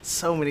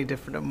so many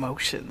different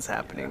emotions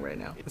happening right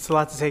now. It's a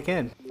lot to take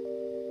in.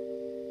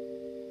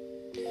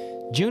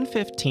 June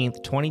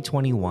 15th,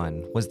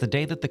 2021 was the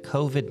day that the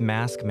COVID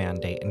mask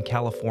mandate in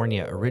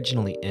California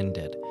originally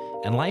ended,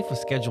 and life was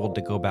scheduled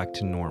to go back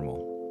to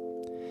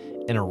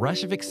normal. In a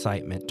rush of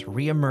excitement to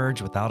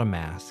re-emerge without a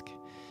mask,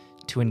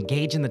 to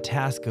engage in the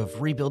task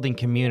of rebuilding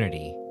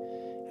community,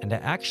 and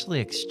to actually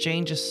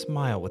exchange a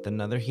smile with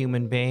another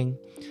human being,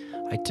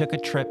 I took a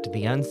trip to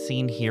the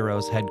Unseen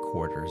Heroes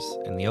headquarters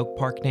in the Oak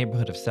Park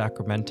neighborhood of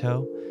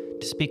Sacramento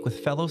to speak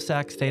with fellow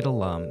Sac State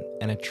alum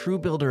and a true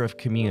builder of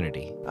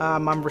community.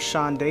 I'm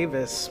Rashawn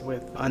Davis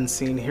with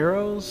Unseen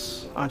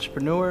Heroes,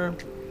 entrepreneur,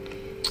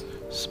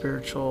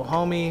 spiritual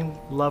homie,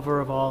 lover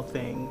of all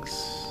things.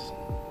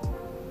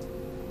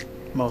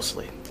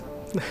 Mostly.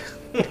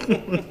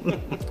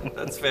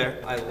 That's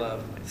fair. I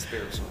love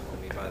spiritual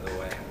homie, by the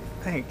way.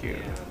 Thank you.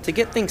 To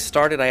get things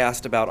started, I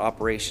asked about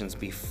operations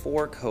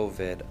before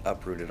COVID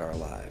uprooted our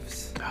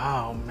lives.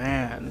 Oh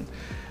man,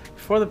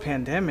 before the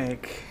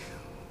pandemic,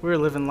 we were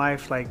living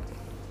life like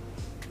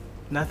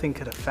nothing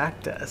could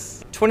affect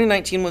us.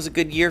 2019 was a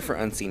good year for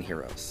Unseen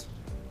Heroes.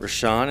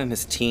 Rashawn and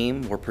his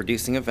team were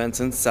producing events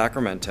in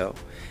Sacramento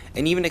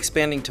and even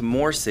expanding to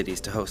more cities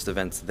to host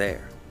events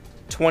there.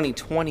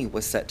 2020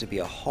 was set to be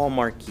a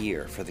hallmark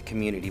year for the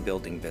community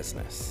building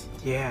business.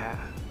 Yeah,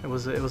 it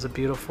was a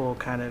beautiful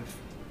kind of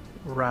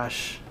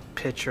rush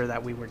picture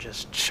that we were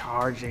just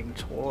charging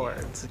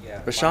towards.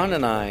 Rashawn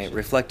and I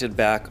reflected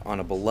back on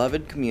a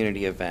beloved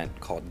community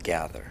event called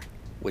Gather,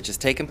 which has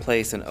taken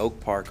place in Oak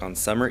Park on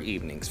summer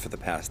evenings for the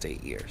past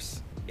 8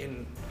 years.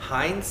 In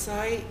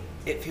hindsight,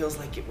 it feels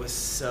like it was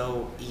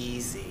so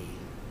easy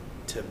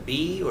to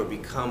be or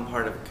become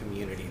part of a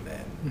community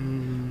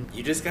then.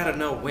 You just gotta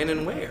know when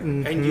and where,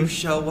 and you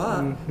show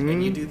up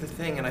and you do the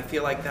thing, and I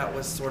feel like that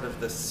was sort of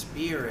the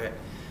spirit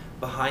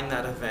behind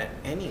that event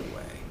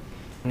anyway.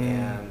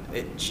 And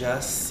it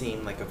just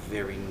seemed like a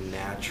very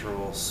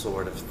natural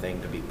sort of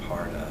thing to be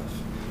part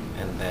of.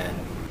 And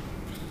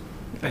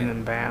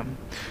then bam.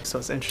 So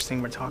it's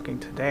interesting we're talking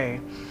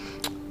today.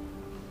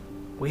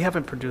 We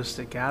haven't produced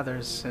a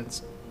Gather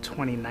since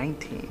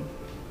 2019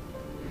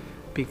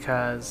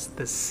 because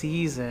the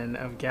season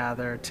of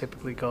Gather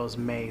typically goes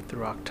May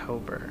through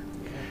October,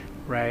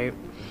 right?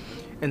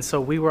 And so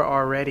we were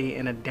already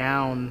in a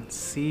down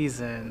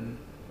season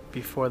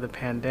before the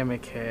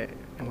pandemic hit,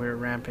 and we were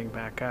ramping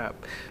back up.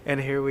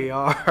 And here we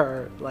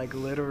are, like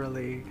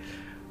literally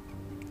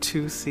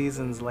 2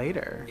 seasons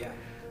later. Yeah.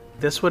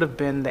 This would have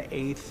been the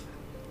 8th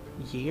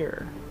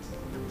year.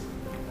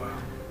 Wow.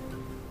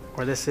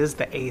 Or this is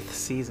the 8th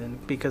season,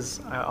 because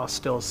I'll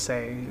still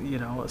say, you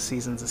know, a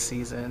season's a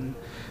season.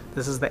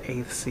 This is the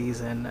 8th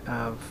season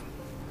of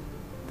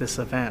this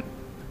event,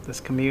 this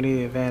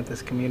community event,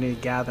 this community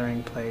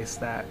gathering place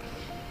that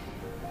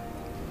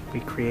we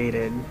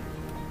created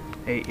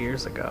 8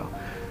 years ago.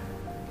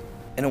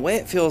 In a way,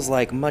 it feels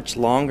like much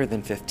longer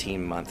than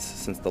 15 months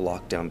since the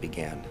lockdown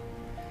began.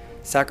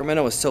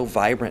 Sacramento was so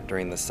vibrant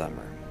during the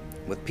summer,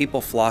 with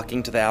people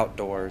flocking to the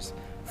outdoors,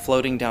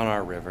 floating down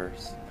our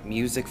rivers,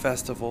 music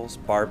festivals,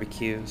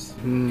 barbecues,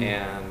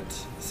 and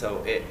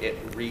so it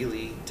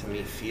really, to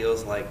me,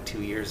 feels like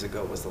 2 years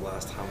ago was the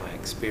last time I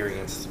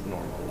experienced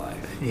normal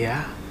life.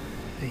 Yeah.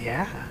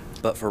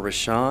 But for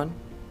Rashawn,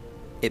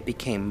 it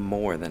became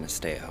more than a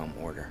stay-at-home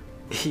order.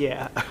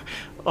 Yeah,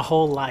 a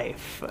whole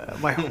life,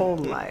 my whole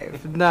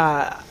life.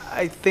 Nah,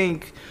 I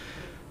think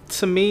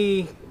to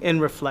me, in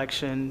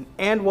reflection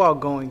and while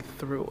going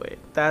through it,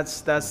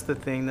 that's the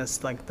thing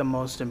that's like the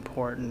most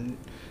important,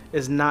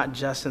 is not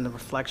just in the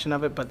reflection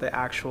of it, but the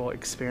actual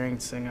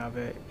experiencing of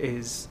it,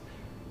 is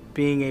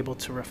being able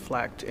to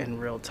reflect in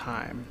real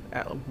time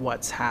at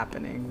what's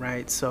happening,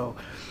 right? So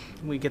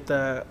we get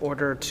the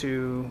order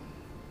to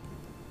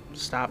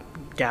stop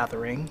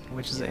gathering,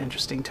 which is an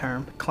interesting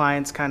term.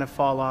 Clients kind of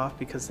fall off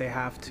because they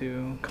have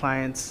to.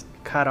 Clients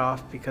cut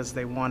off because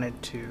they wanted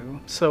to.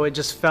 So it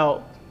just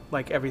felt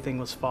like everything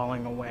was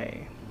falling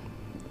away.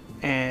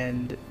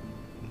 And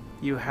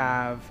you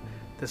have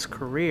this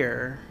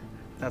career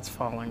that's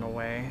falling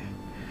away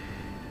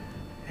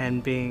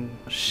and being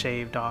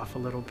shaved off a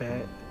little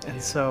bit.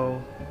 And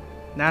so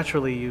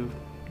naturally you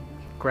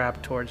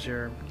grab towards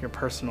your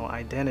personal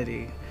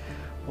identity.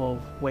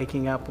 Well,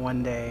 waking up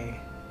one day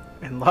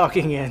and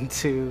logging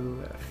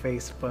into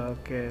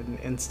Facebook and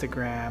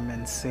Instagram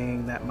and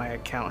seeing that my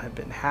account had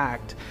been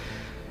hacked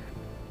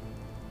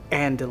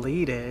and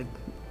deleted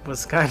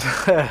was kind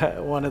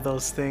of one of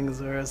those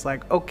things where it's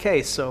like,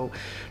 okay, so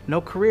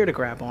no career to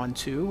grab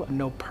onto,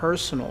 no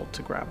personal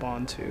to grab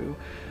onto.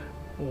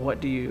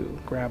 What do you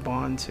grab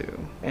onto?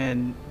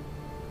 And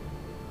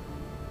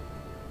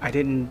I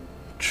didn't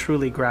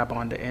truly grab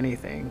onto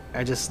anything.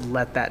 I just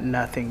let that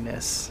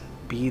nothingness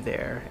be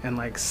there and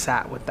like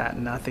sat with that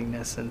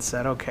nothingness and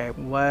said, okay,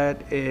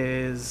 what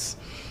is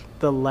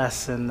the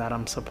lesson that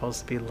I'm supposed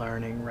to be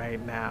learning right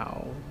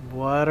now?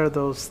 What are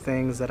those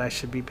things that I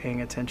should be paying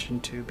attention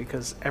to?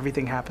 Because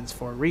everything happens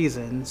for a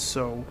reason.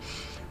 So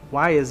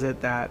why is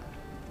it that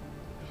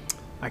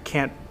I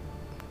can't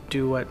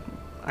do what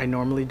I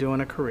normally do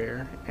in a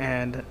career,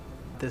 and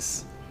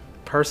this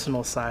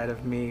personal side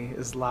of me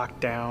is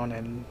locked down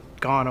and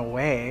gone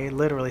away,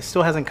 literally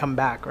still hasn't come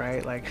back,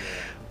 right? Like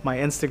my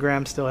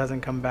Instagram still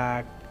hasn't come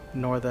back,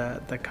 nor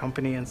the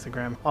company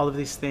Instagram. All of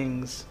these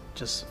things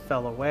just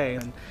fell away.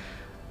 And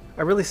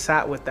I really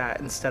sat with that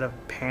instead of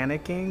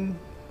panicking.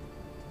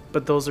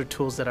 But those are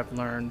tools that I've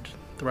learned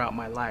throughout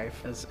my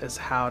life, is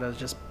how to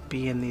just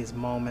be in these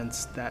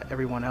moments that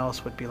everyone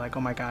else would be like,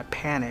 oh my God,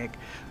 panic.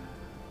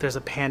 There's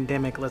a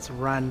pandemic, let's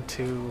run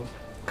to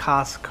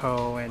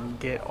Costco and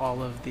get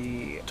all of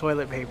the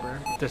toilet paper.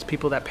 There's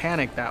people that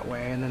panic that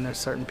way, and then there's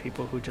certain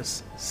people who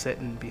just sit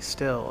and be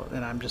still,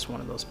 and I'm just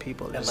one of those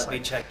people. And let me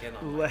check in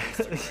on my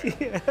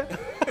Instagram.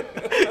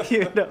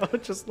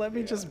 Just let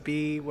me just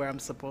be where I'm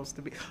supposed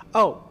to be.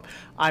 Oh,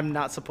 I'm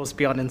not supposed to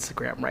be on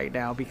Instagram right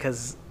now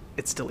because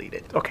it's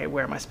deleted. Okay,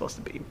 where am I supposed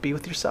to be? Be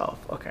with yourself.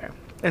 Okay.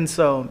 And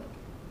so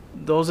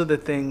those are the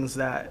things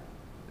that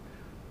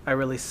I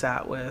really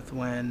sat with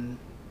when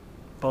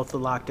both the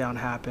lockdown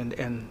happened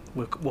and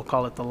we'll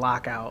call it the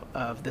lockout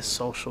of this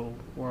social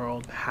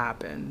world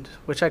happened,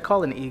 which I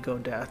call an ego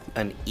death.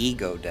 An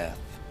ego death.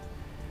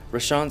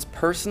 Rashawn's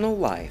personal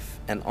life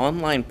and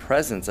online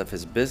presence of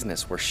his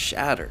business were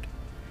shattered,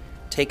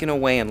 taken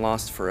away and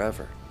lost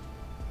forever.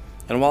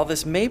 And while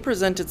this may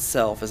present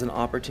itself as an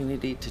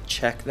opportunity to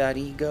check that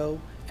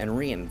ego and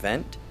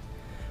reinvent,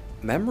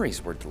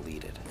 memories were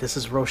deleted. This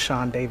is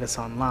Rashawn Davis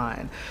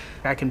online.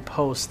 I can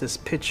post this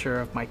picture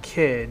of my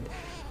kid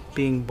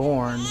being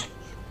born,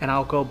 and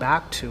I'll go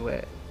back to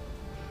it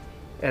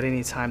at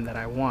any time that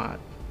I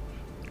want.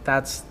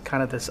 That's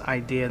kind of this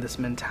idea, this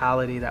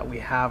mentality that we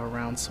have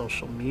around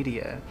social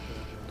media.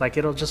 Like,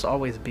 it'll just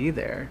always be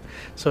there.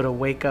 So to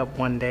wake up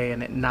one day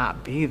and it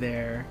not be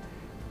there,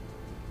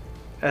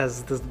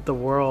 as the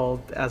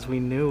world as we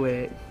knew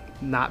it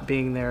not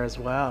being there as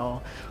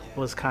well,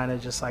 was kind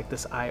of just like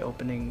this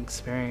eye-opening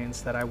experience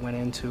that I went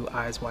into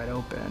eyes wide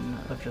open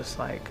of just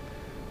like,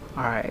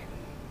 all right,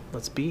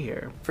 let's be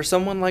here. For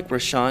someone like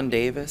Rashawn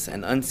Davis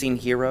and Unseen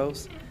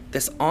Heroes,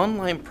 this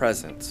online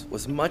presence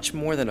was much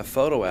more than a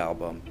photo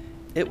album.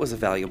 It was a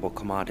valuable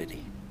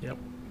commodity. Yep.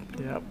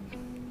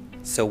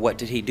 So what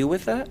did he do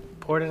with that?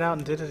 Poured it out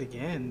and did it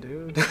again,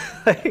 dude.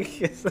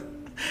 Like,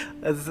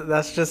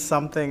 that's just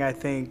something I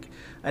think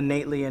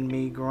innately in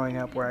me growing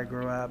up where I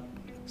grew up.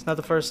 It's not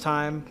the first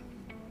time,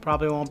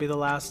 probably won't be the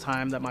last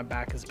time that my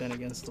back has been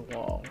against the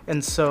wall.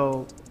 And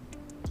so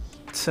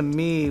to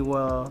me,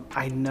 well,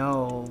 I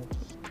know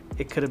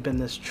it could have been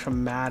this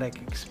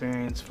traumatic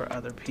experience for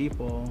other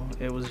people.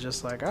 It was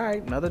just like, all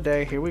right, another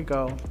day, here we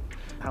go.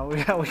 How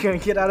are we gonna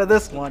get out of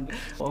this one?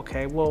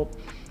 Okay, well,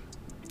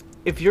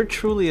 if you're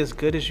truly as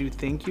good as you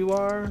think you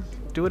are,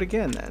 do it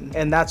again then.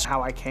 And that's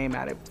how I came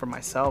at it for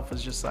myself,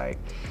 is just like,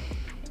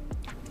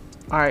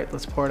 all right,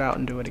 let's pour it out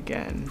and do it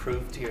again.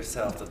 Prove to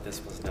yourself that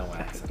this was no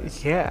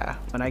accident. Yeah,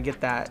 when I get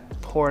that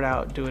pour it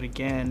out, do it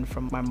again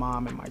from my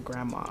mom and my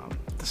grandma.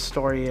 The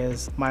story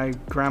is my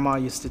grandma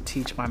used to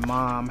teach my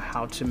mom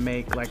how to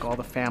make like all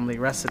the family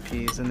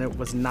recipes, and it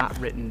was not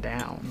written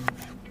down.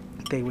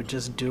 They would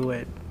just do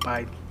it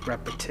by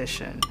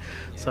repetition.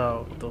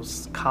 So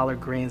those collard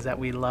greens that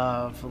we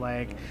love,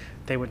 like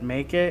they would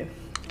make it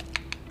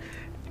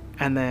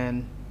and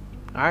then,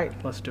 all right,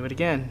 let's do it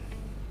again,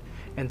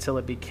 until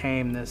it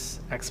became this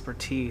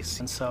expertise.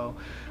 And so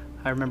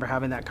I remember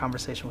having that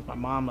conversation with my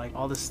mom, like,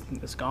 all this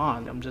is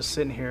gone. I'm just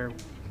sitting here.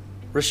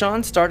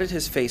 Rashawn started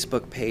his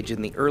Facebook page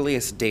in the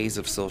earliest days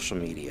of social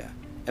media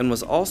and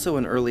was also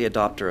an early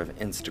adopter of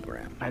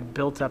Instagram. I'd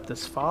built up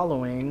this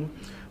following,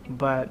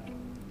 but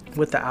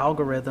with the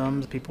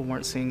algorithms, people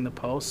weren't seeing the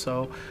posts,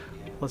 so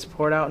let's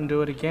pour it out and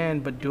do it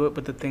again, but do it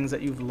with the things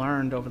that you've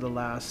learned over the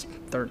last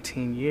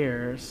 13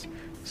 years.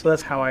 So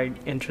that's how I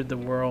entered the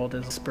world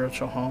as a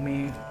spiritual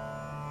homie.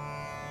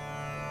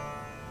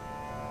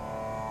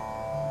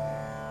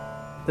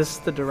 This is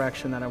the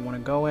direction that I want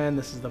to go in.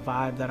 This is the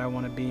vibe that I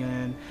want to be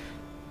in.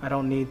 I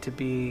don't need to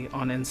be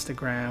on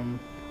Instagram,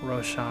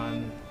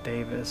 Rashawn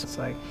Davis. It's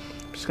like,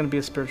 I'm just going to be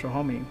a spiritual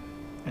homie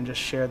and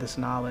just share this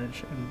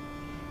knowledge.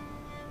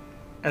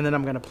 And then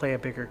I'm going to play a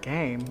bigger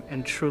game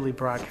and truly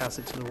broadcast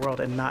it to the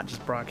world, and not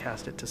just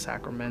broadcast it to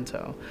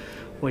Sacramento,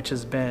 which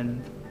has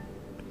been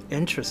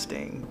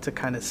interesting to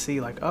kind of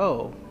see, like,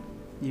 oh,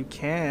 you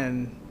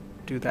can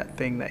do that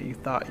thing that you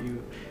thought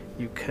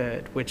you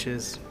could, which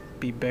is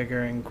be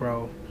bigger and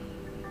grow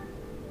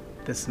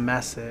this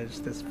message,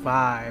 this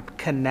vibe,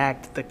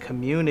 connect the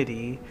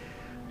community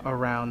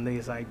around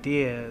these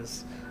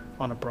ideas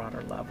on a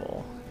broader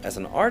level. As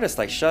an artist,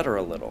 I shudder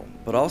a little,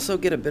 but also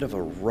get a bit of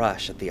a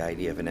rush at the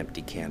idea of an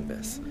empty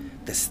canvas.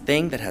 This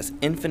thing that has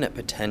infinite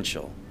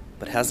potential,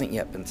 but hasn't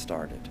yet been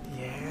started.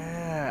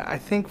 Yeah, I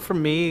think for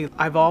me,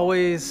 I've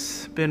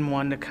always been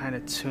one to kind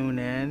of tune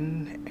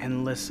in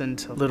and listen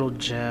to little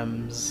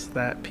gems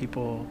that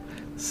people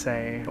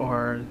say,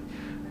 or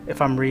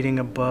if I'm reading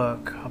a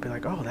book, I'll be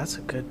like, oh, that's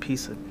a good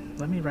piece of,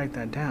 let me write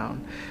that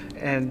down.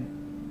 And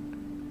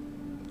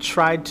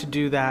tried to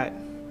do that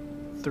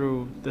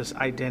through this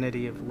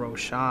identity of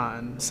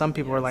Roshan. Some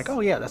people were like, oh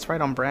yeah, that's right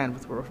on brand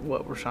with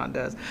what Roshan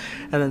does.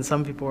 And then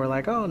some people were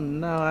like, oh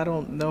no, I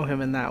don't know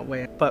him in that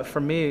way. But for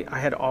me, I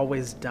had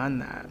always done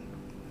that.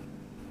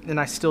 And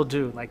I still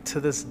do, like to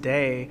this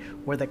day,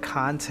 where the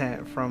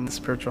content from the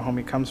Spiritual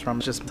Homie comes from,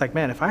 it's just like,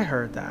 man, if I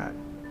heard that,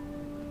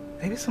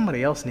 maybe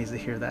somebody else needs to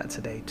hear that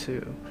today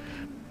too.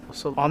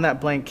 So on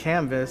that blank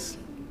canvas,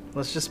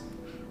 let's just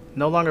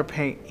no longer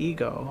paint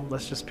ego,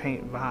 let's just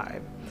paint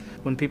vibe.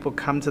 When people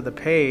come to the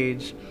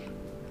page,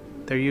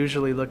 they're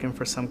usually looking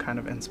for some kind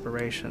of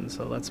inspiration.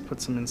 So let's put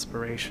some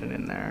inspiration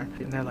in there.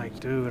 And they're like,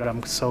 dude,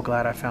 I'm so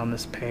glad I found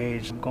this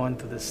page. I'm going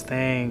through this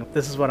thing.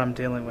 This is what I'm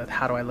dealing with.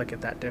 How do I look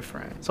at that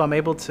different? So I'm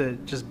able to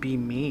just be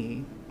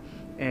me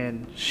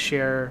and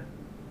share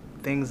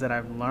things that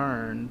I've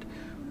learned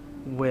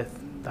with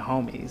the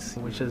homies,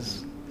 which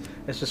is,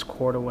 it's just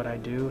core to what I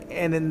do.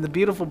 And then the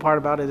beautiful part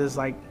about it is,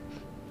 like,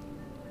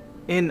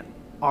 in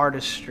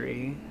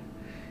artistry,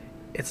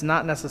 it's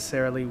not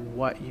necessarily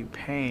what you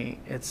paint,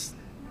 it's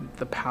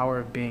the power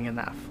of being in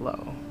that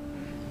flow.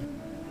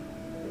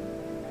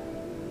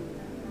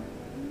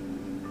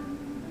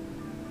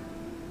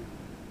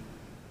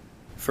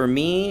 For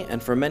me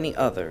and for many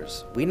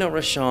others, we know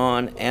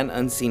Roshan and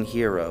Unseen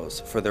Heroes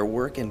for their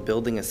work in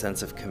building a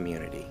sense of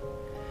community.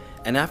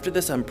 And after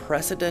this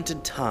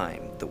unprecedented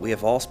time that we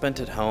have all spent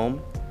at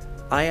home,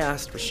 I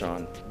asked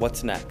Roshan,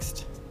 what's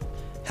next?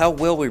 How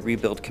will we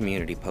rebuild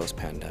community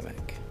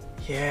post-pandemic?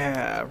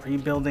 Yeah,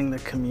 rebuilding the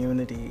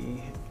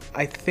community.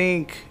 I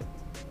think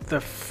the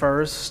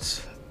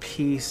first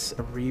piece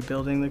of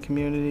rebuilding the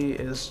community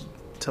is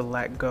to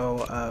let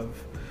go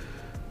of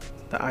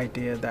the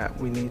idea that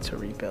we need to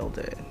rebuild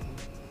it.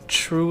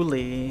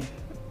 Truly,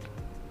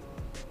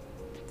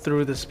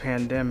 through this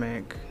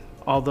pandemic,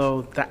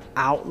 although the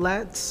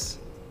outlets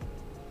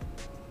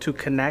to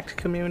connect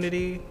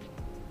community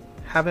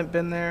haven't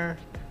been there,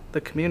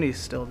 the community's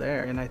still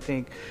there. And I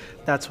think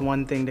that's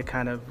one thing to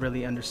kind of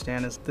really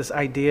understand, is this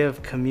idea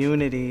of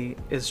community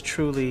is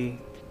truly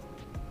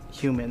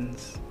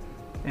humans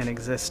and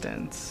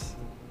existence.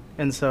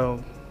 And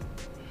so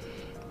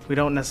we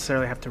don't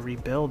necessarily have to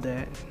rebuild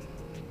it,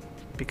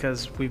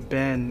 because we've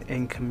been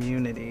in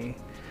community,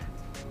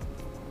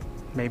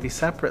 maybe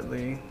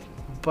separately,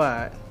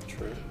 but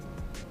True.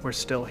 We're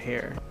still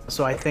here.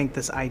 So I think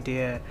this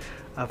idea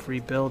of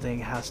rebuilding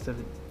has to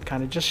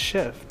kind of just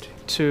shift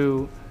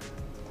to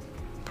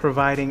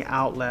providing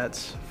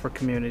outlets for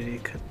community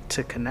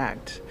to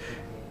connect.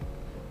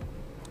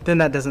 Then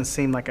that doesn't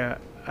seem like a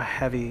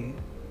heavy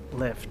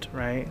lift,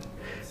 right?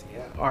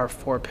 Yeah. Our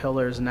 4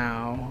 pillars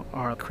now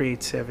are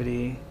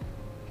creativity,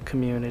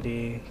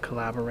 community,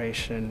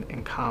 collaboration,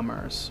 and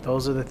commerce.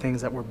 Those are the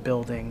things that we're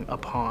building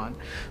upon.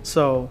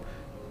 So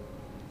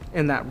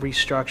in that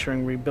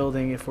restructuring,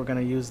 rebuilding, if we're going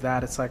to use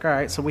that, it's like, all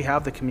right, so we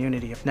have the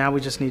community. Now we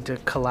just need to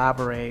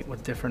collaborate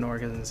with different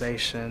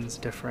organizations,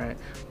 different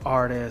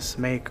artists,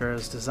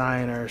 makers,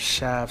 designers,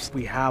 chefs.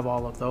 We have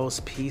all of those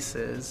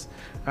pieces.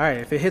 All right,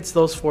 if it hits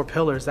those 4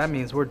 pillars, that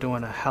means we're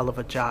doing a hell of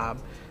a job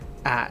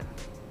at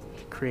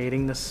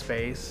creating the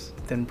space,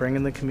 then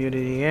bringing the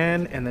community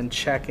in, and then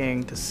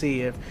checking to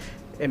see if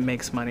it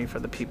makes money for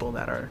the people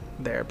that are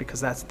there,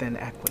 because that's then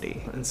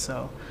equity. And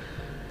so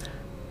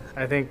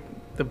I think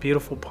the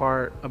beautiful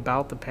part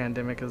about the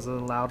pandemic is it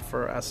allowed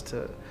for us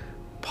to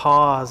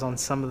pause on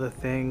some of the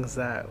things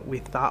that we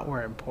thought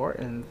were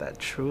important that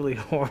truly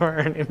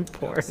weren't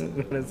important.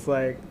 And it's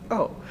like,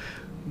 oh,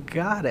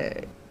 got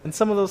it. And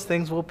some of those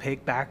things we'll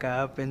pick back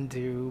up and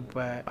do,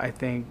 but I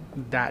think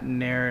that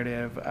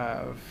narrative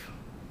of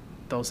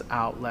those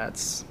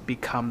outlets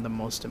become the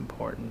most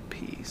important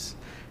piece.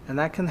 And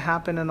that can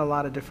happen in a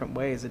lot of different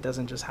ways. It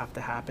doesn't just have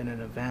to happen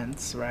in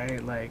events,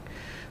 right? Like,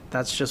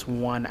 that's just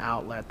one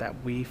outlet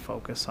that we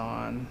focus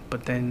on.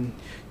 But then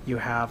you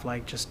have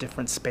like just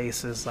different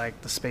spaces,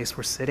 like the space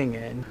we're sitting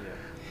in.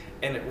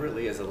 Yeah. And it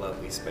really is a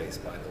lovely space,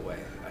 by the way.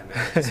 I mean,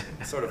 I just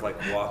sort of like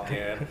walk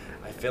in,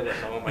 I feel at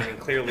home. I mean,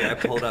 clearly I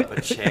pulled up a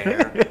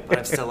chair, but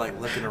I'm still like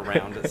looking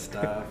around at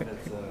stuff.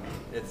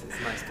 It's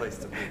a nice place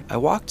to be. I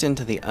walked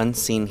into the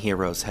Unseen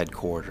Heroes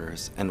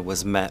headquarters and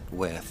was met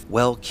with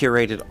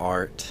well-curated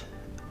art,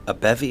 a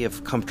bevy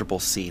of comfortable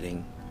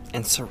seating,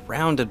 and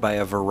surrounded by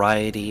a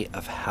variety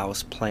of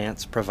house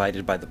plants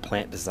provided by the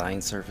plant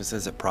design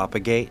services at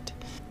Propagate,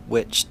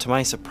 which, to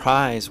my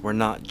surprise, were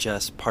not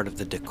just part of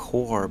the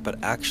decor,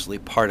 but actually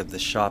part of the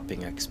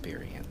shopping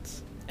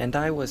experience. And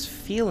I was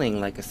feeling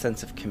like a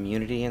sense of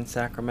community in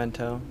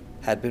Sacramento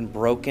had been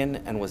broken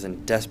and was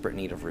in desperate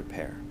need of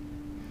repair.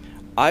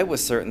 I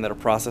was certain that a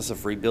process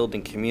of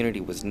rebuilding community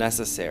was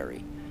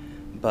necessary,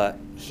 but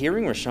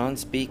hearing Roshan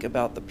speak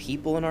about the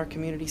people in our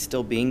community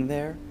still being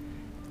there,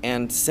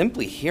 and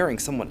simply hearing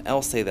someone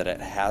else say that it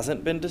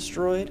hasn't been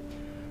destroyed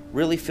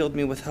really filled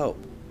me with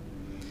hope.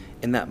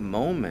 In that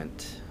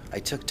moment, I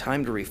took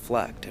time to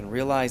reflect and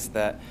realized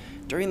that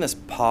during this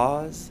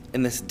pause,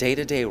 in this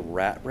day-to-day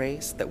rat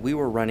race that we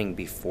were running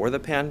before the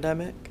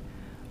pandemic,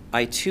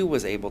 I too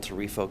was able to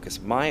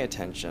refocus my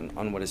attention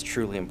on what is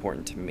truly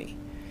important to me.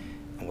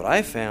 And what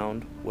I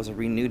found was a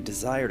renewed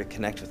desire to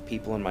connect with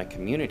people in my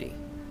community.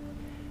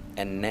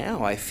 And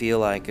now I feel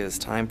like it's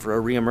time for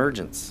a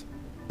reemergence.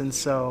 And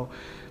so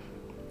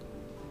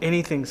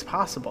anything's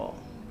possible,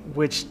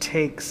 which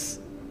takes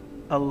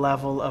a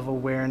level of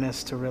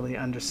awareness to really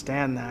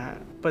understand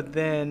that. But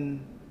then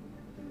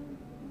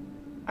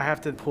I have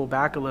to pull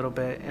back a little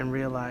bit and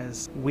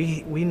realize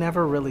we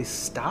never really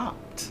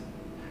stopped.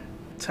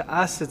 To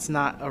us, it's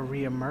not a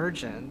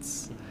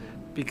reemergence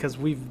because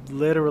we've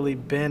literally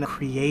been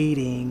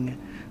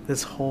creating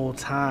this whole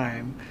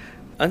time.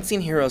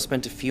 Unseen Heroes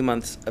spent a few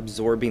months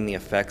absorbing the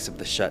effects of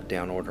the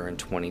shutdown order in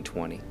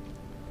 2020.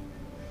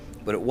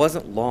 But it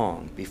wasn't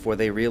long before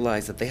they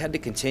realized that they had to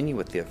continue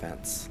with the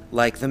events,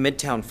 like the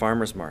Midtown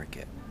Farmers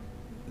Market.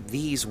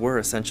 These were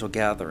essential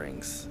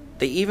gatherings.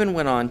 They even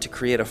went on to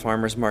create a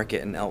farmers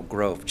market in Elk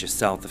Grove, just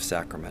south of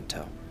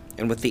Sacramento.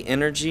 And with the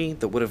energy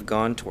that would have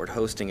gone toward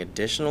hosting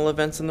additional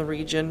events in the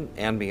region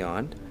and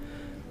beyond,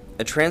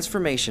 a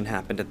transformation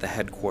happened at the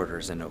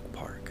headquarters in Oak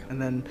Park. And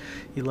then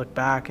you look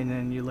back and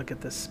then you look at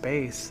this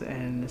space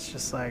and it's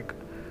just like,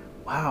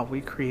 wow,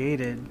 we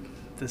created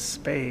this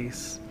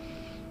space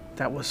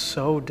that was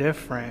so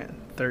different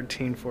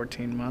 13,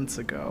 14 months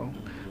ago.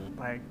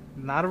 Like,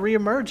 not a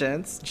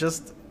reemergence,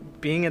 just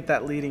being at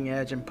that leading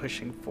edge and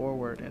pushing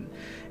forward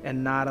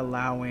and not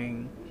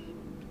allowing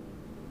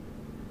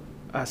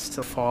us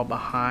to fall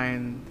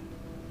behind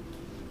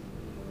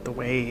the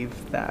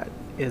wave that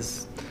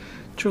is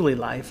truly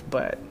life,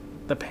 but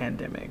the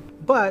pandemic.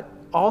 But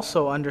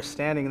also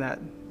understanding that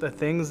the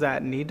things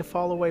that need to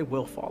fall away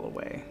will fall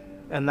away.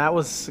 And that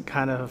was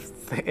kind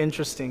of the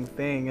interesting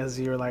thing as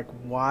you're like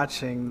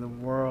watching the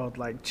world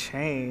like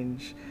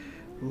change.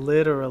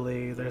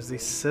 Literally, there's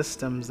these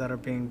systems that are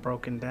being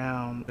broken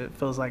down. It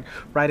feels like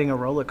riding a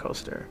roller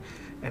coaster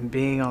and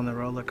being on the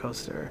roller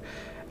coaster.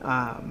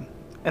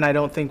 And I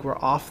don't think we're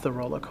off the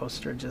roller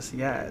coaster just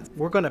yet.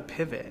 We're going to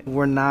pivot.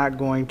 We're not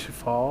going to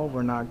fall.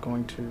 We're not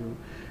going to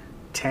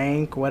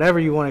tank, whatever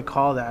you want to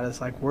call that.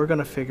 It's like we're going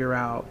to figure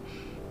out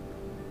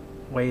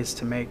ways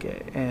to make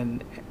it.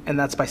 And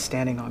that's by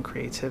standing on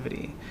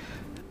creativity.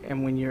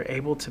 And when you're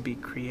able to be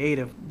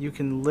creative, you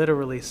can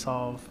literally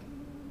solve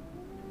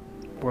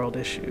world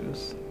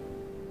issues.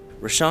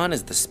 Rashawn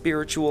is the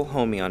spiritual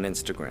homie on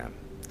Instagram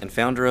and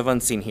founder of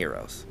Unseen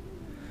Heroes.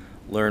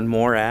 Learn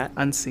more at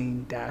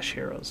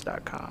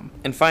unseen-heroes.com.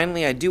 And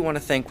finally, I do want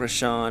to thank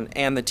Rashawn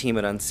and the team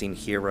at Unseen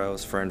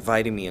Heroes for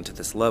inviting me into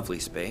this lovely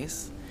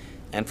space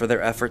and for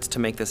their efforts to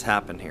make this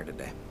happen here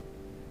today.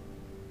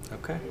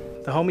 Okay.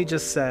 The homie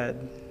just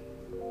said,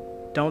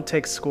 don't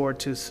take score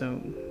too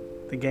soon.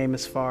 The game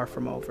is far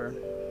from over.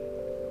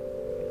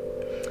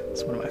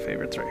 It's one of my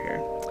favorites right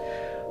here.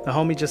 The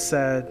homie just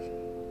said,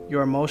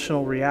 your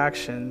emotional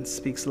reaction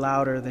speaks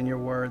louder than your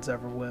words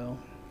ever will.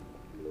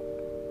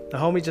 The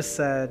homie just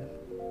said,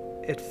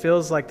 it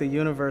feels like the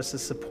universe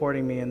is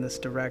supporting me in this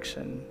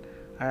direction.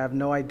 I have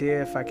no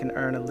idea if I can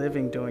earn a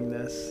living doing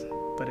this,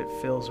 but it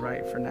feels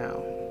right for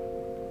now.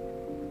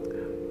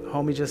 The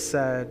homie just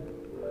said,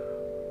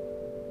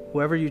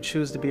 whoever you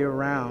choose to be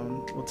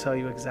around will tell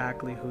you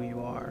exactly who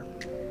you are.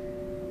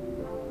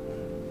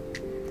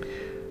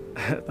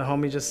 The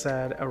homie just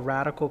said, a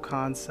radical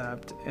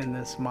concept in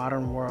this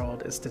modern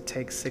world is to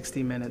take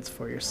 60 minutes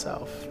for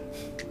yourself.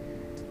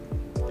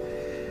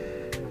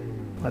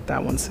 Let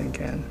that one sink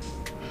in.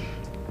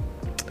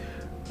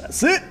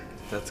 That's it.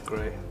 That's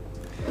great.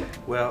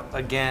 Well,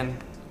 again,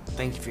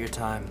 thank you for your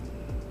time.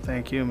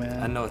 Thank you,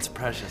 man. I know it's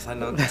precious. I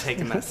know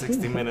taking that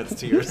 60 minutes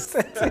to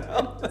yourself.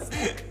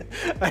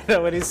 I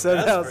know when he said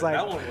that, I was like,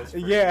 that one was for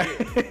yeah,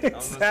 you.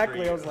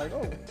 exactly. I was like,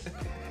 oh.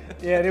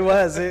 Yeah, it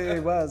was.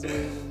 It was.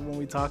 When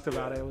we talked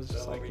about it, it was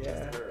just like,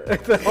 yeah.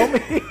 The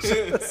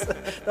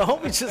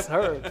homie just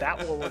heard.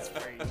 That one was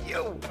for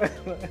you.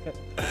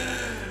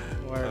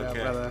 Word up,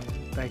 brother.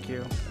 Thank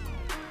you.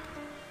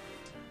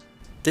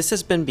 This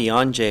has been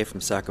Beyond Jay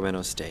from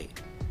Sacramento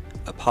State,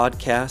 a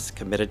podcast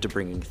committed to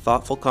bringing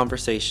thoughtful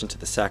conversation to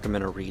the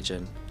Sacramento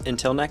region.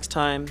 Until next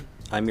time,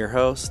 I'm your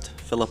host,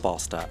 Philip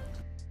Allstott.